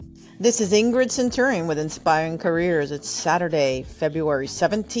This is Ingrid Centurion with Inspiring Careers. It's Saturday, February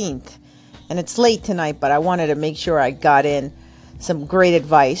 17th, and it's late tonight, but I wanted to make sure I got in some great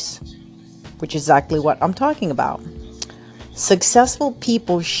advice, which is exactly what I'm talking about. Successful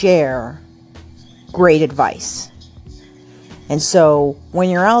people share great advice. And so when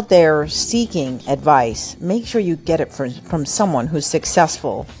you're out there seeking advice, make sure you get it from someone who's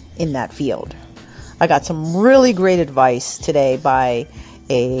successful in that field. I got some really great advice today by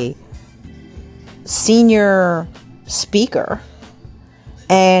a senior speaker,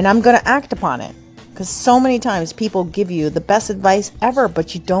 and I'm going to act upon it, because so many times people give you the best advice ever,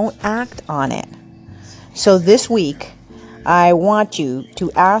 but you don't act on it. So this week, I want you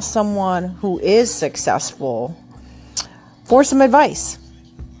to ask someone who is successful for some advice,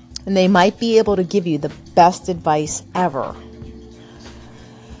 and they might be able to give you the best advice ever.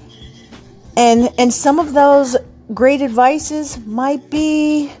 And some of those great advices might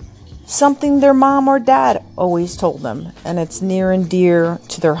be something their mom or dad always told them, and it's near and dear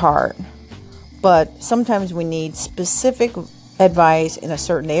to their heart. But sometimes we need specific advice in a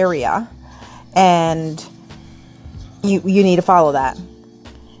certain area, and you need to follow that.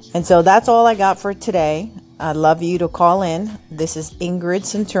 And so that's all I got for today. I'd love you to call in. This is Ingrid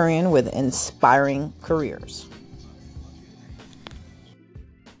Centurion with Inspiring Careers.